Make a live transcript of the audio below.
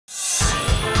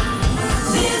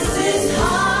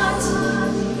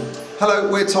Hello,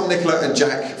 we're Tom, Nicola and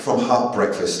Jack from Heart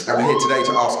Breakfast, and we're here today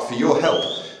to ask for your help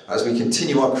as we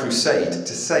continue our crusade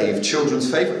to save children's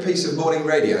favourite piece of morning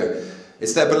radio.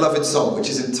 It's their beloved song, which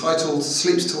is entitled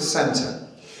Sleeps Til Santa.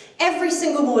 Every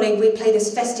single morning we play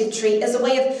this festive treat as a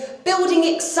way of building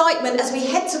excitement as we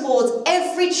head towards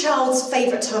every child's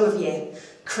favourite time of year,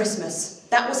 Christmas.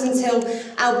 That was until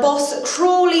our boss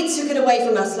cruelly took it away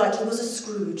from us like he was a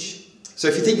Scrooge. So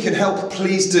if you think you can help,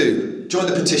 please do. Join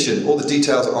the petition. All the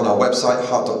details are on our website,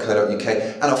 heart.co.uk,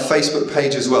 and our Facebook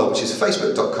page as well, which is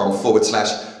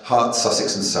facebook.com/Heart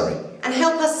Sussex and Surrey. And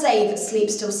help us save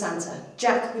Sleeps Til Santa.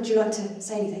 Jack, would you like to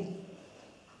say anything?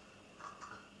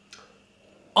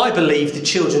 I believe the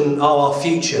children are our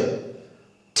future.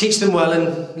 Teach them well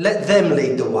and let them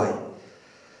lead the way.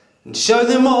 And show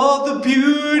them all the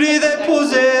beauty they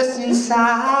possess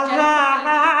inside.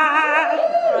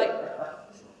 Right.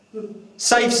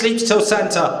 Save Sleeps Til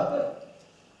Santa.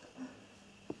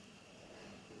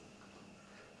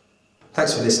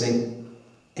 Thanks for listening.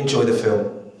 Enjoy the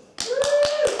film.